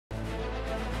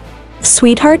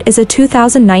Sweetheart is a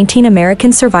 2019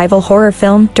 American survival horror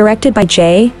film directed by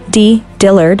J.D.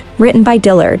 Dillard, written by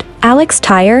Dillard, Alex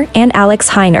Theurer and Alex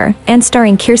Hyner, and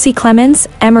starring Kiersey Clemens,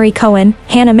 Emery Cohen,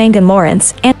 Hannah Mangan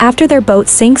Lawrence, and after their boat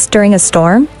sinks during a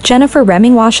storm, Jennifer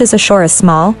Reming washes ashore a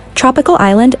small, tropical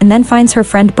island and then finds her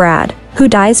friend Brad, who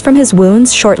dies from his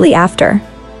wounds shortly after.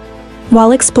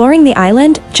 While exploring the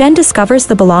island, Jen discovers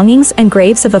the belongings and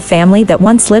graves of a family that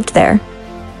once lived there.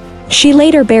 She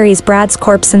later buries Brad's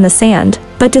corpse in the sand,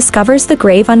 but discovers the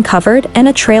grave uncovered and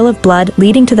a trail of blood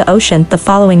leading to the ocean the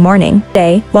following morning.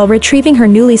 While retrieving her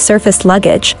newly surfaced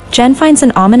luggage, Jen finds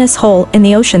an ominous hole in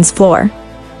the ocean's floor.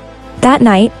 That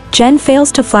night, Jen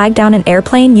fails to flag down an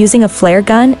airplane using a flare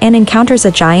gun and encounters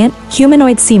a giant,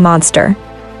 humanoid sea monster.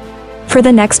 For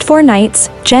the next 4 nights,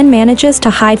 Jen manages to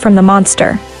hide from the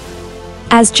monster.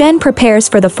 As Jen prepares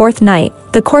for the 4th night,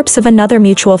 the corpse of another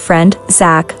mutual friend,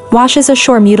 Zach, washes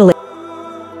ashore mutilated.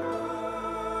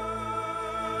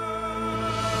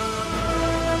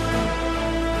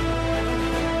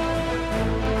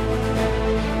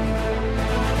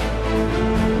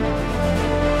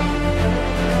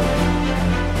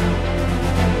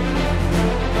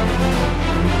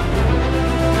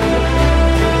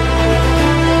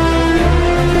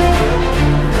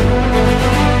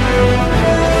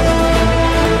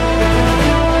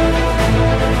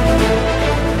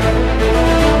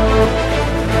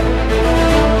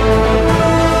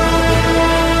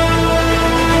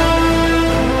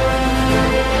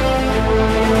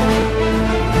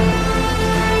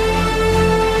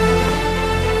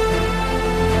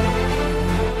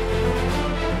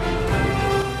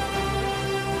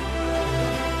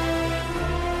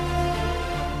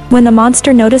 When the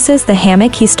monster notices the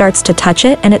hammock, he starts to touch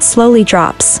it and it slowly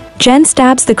drops. Jen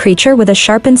stabs the creature with a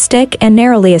sharpened stick and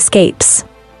narrowly escapes.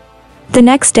 The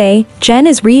next day, Jen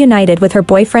is reunited with her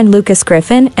boyfriend Lucas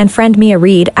Griffin and friend Mia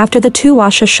Reed after the two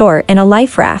wash ashore in a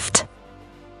life raft.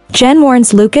 Jen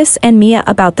warns Lucas and Mia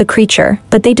about the creature,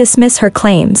 but they dismiss her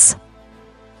claims.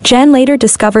 Jen later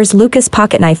discovers Lucas'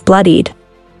 pocketknife bloodied.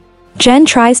 Jen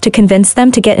tries to convince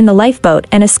them to get in the lifeboat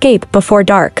and escape before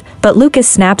dark, but Lucas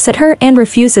snaps at her and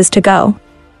refuses to go.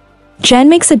 Jen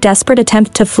makes a desperate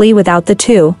attempt to flee without the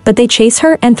two, but they chase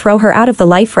her and throw her out of the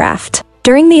life raft.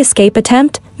 During the escape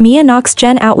attempt, Mia knocks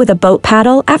Jen out with a boat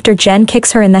paddle after Jen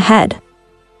kicks her in the head.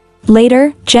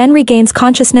 Later, Jen regains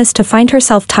consciousness to find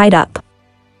herself tied up.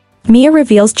 Mia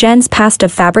reveals Jen's past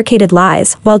of fabricated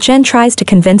lies while Jen tries to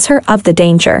convince her of the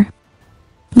danger.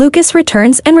 Lucas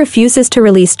returns and refuses to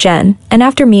release Jen, and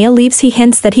after Mia leaves he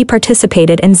hints that he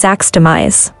participated in Zach's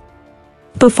demise.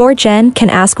 Before Jen can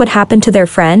ask what happened to their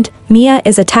friend, Mia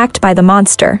is attacked by the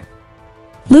monster.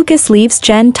 Lucas leaves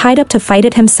Jen tied up to fight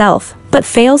it himself, but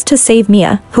fails to save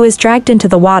Mia, who is dragged into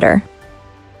the water.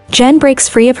 Jen breaks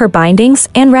free of her bindings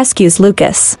and rescues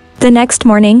Lucas. The next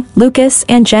morning, Lucas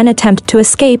and Jen attempt to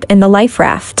escape in the life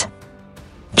raft.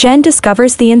 Jen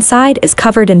discovers the inside is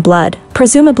covered in blood,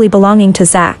 presumably belonging to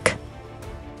Zach.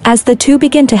 As the two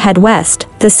begin to head west,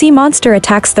 the sea monster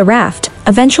attacks the raft,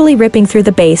 eventually ripping through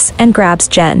the base and grabs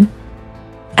Jen.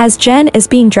 As Jen is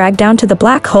being dragged down to the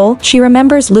black hole, she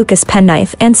remembers Lucas'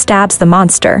 penknife and stabs the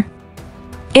monster.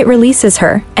 It releases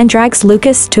her, and drags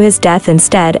Lucas to his death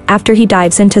instead after he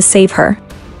dives in to save her.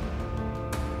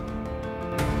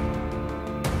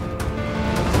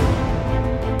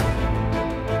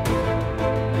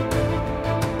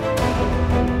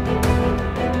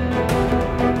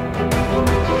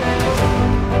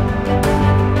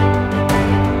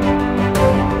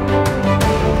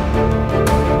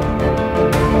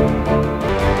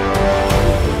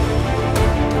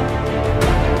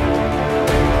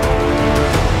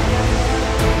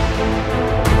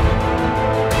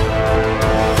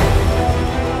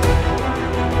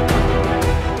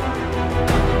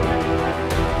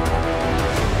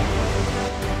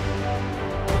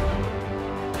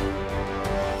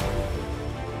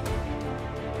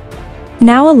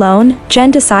 Now alone,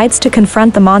 Jen decides to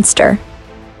confront the monster.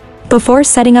 Before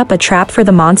setting up a trap for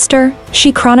the monster,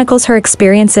 she chronicles her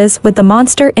experiences with the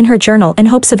monster in her journal in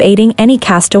hopes of aiding any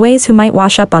castaways who might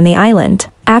wash up on the island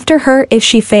after her if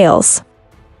she fails.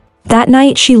 That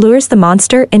night she lures the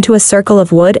monster into a circle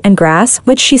of wood and grass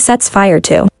which she sets fire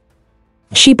to.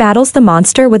 She battles the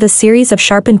monster with a series of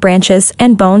sharpened branches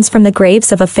and bones from the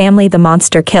graves of a family the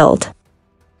monster killed.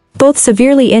 Both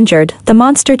severely injured, the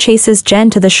monster chases Jen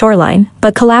to the shoreline,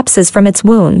 but collapses from its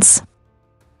wounds.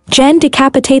 Jen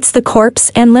decapitates the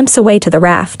corpse and limps away to the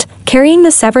raft, carrying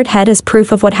the severed head as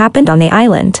proof of what happened on the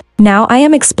island. Now I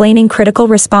am explaining Critical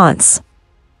Response.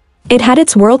 It had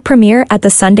its world premiere at the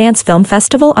Sundance Film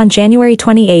Festival on January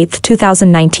 28,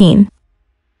 2019.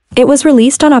 It was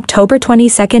released on October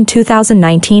 22,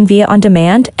 2019 via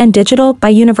on-demand and digital by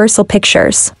Universal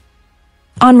Pictures.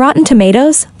 On Rotten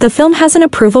Tomatoes, the film has an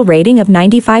approval rating of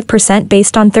 95%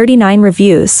 based on 39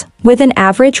 reviews, with an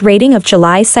average rating of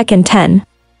July 2, 10.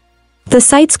 The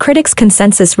site's critics'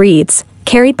 consensus reads,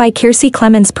 carried by Kiersey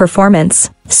Clemons' performance,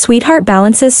 Sweetheart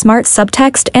balances smart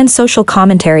subtext and social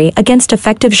commentary against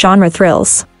effective genre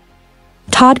thrills.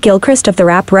 Todd Gilchrist of The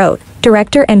Wrap wrote,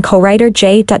 director and co-writer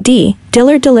J.D.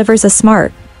 Dillard delivers a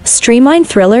smart, streamlined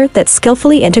thriller that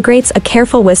skillfully integrates a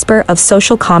careful whisper of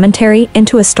social commentary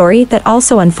into a story that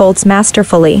also unfolds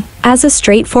masterfully, as a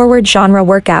straightforward genre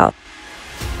workout.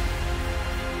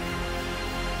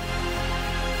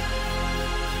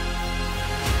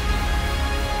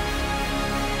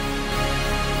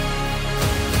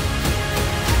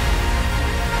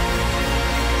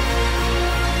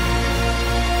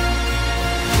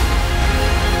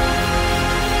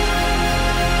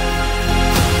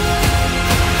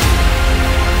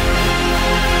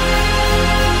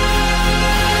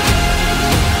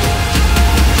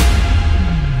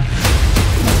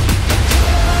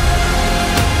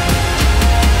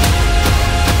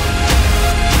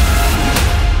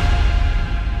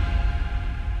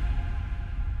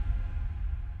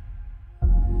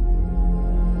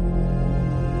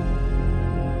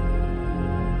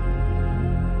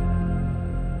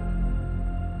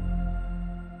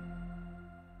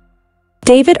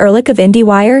 David Ehrlich of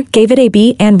IndieWire gave it a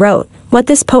B and wrote, "What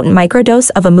this potent microdose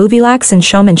of a movie lacks in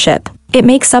showmanship, it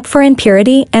makes up for in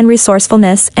purity and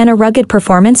resourcefulness and a rugged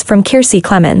performance from Kiersey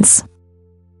Clemons."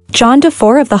 John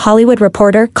DeFore of The Hollywood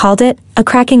Reporter called it, "a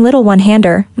cracking little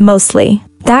one-hander, mostly,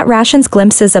 that rations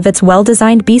glimpses of its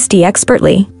well-designed beastie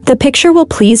expertly. The picture will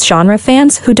please genre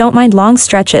fans who don't mind long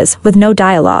stretches with no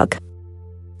dialogue."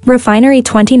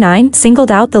 Refinery29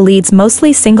 singled out the lead's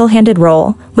mostly single-handed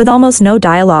role, with almost no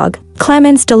dialogue.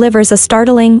 Clemons delivers a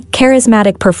startling,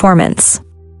 charismatic performance.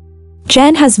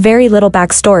 Jen has very little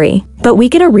backstory, but we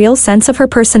get a real sense of her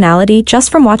personality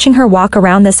just from watching her walk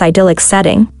around this idyllic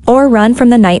setting, or run from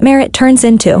the nightmare it turns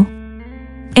into.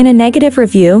 In a negative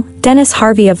review, Dennis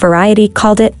Harvey of Variety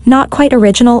called it, "not quite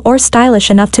original or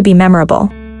stylish enough to be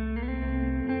memorable."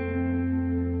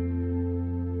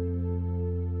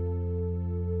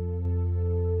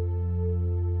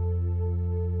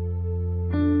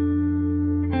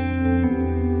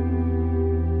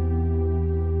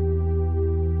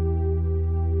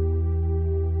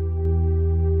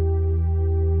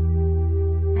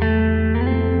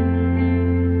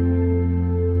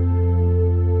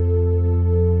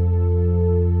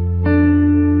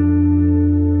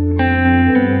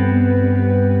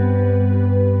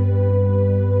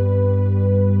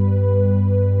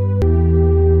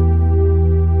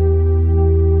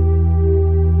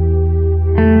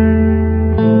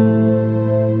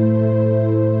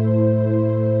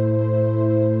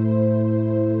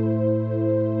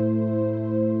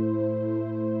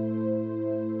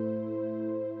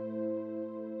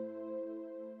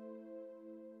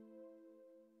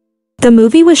 The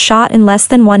movie was shot in less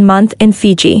than 1 month in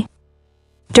Fiji.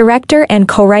 Director and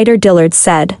co-writer Dillard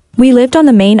said, "We lived on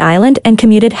the main island and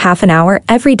commuted half an hour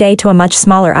every day to a much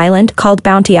smaller island called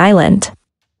Bounty Island.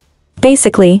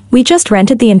 Basically, we just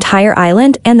rented the entire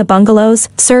island and the bungalows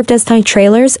served as the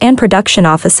trailers and production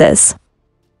offices."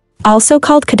 Also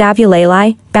called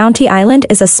Kadavulelai, Bounty Island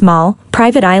is a small,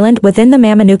 private island within the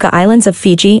Mamanuca Islands of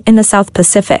Fiji in the South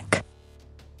Pacific.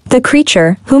 The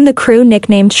creature, whom the crew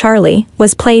nicknamed Charlie,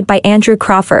 was played by Andrew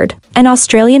Crawford, an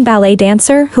Australian ballet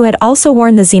dancer who had also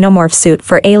worn the xenomorph suit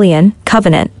for Alien,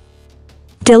 Covenant.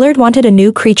 Dillard wanted a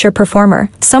new creature performer,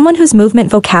 someone whose movement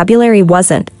vocabulary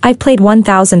wasn't, "I've played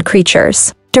 1,000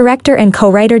 creatures." Director and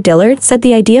co-writer Dillard said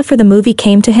the idea for the movie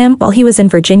came to him while he was in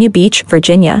Virginia Beach,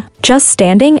 Virginia, just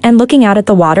standing and looking out at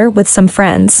the water with some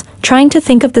friends, trying to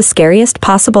think of the scariest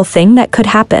possible thing that could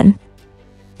happen.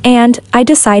 And, I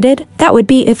decided, that would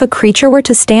be if a creature were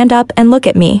to stand up and look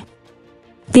at me.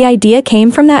 The idea came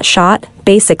from that shot,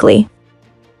 basically.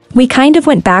 We kind of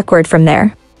went backward from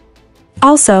there.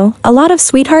 Also, a lot of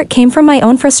Sweetheart came from my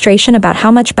own frustration about how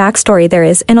much backstory there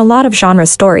is in a lot of genre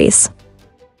stories.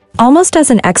 Almost as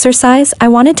an exercise, I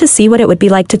wanted to see what it would be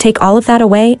like to take all of that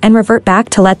away and revert back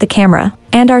to let the camera,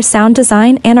 and our sound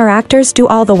design and our actors do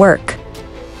all the work.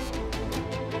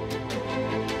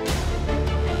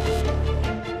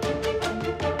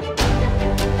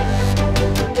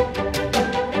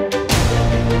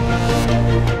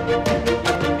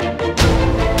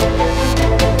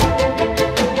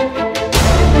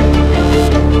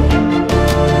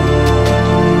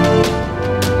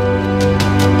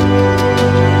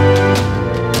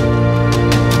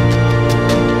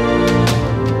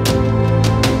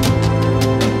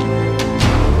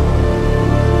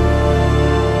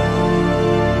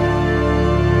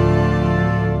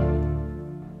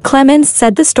 Clemens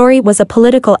said the story was a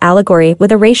political allegory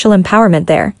with a racial empowerment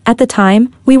there. At the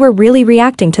time, we were really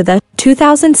reacting to the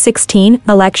 2016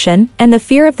 election and the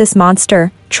fear of this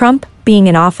monster, Trump, being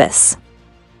in office.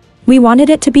 We wanted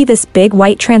it to be this big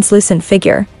white translucent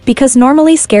figure, because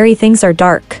normally scary things are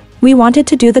dark. We wanted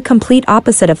to do the complete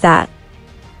opposite of that.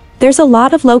 There's a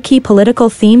lot of low-key political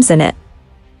themes in it.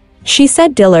 She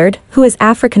said Dillard, who is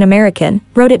African American,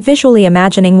 wrote it visually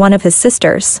imagining one of his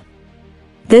sisters.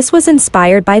 This was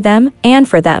inspired by them, and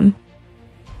for them.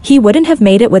 He wouldn't have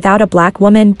made it without a black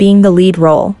woman being the lead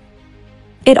role.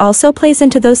 It also plays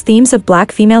into those themes of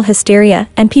black female hysteria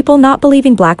and people not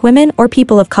believing black women or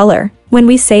people of color when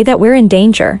we say that we're in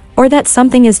danger, or that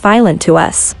something is violent to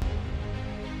us.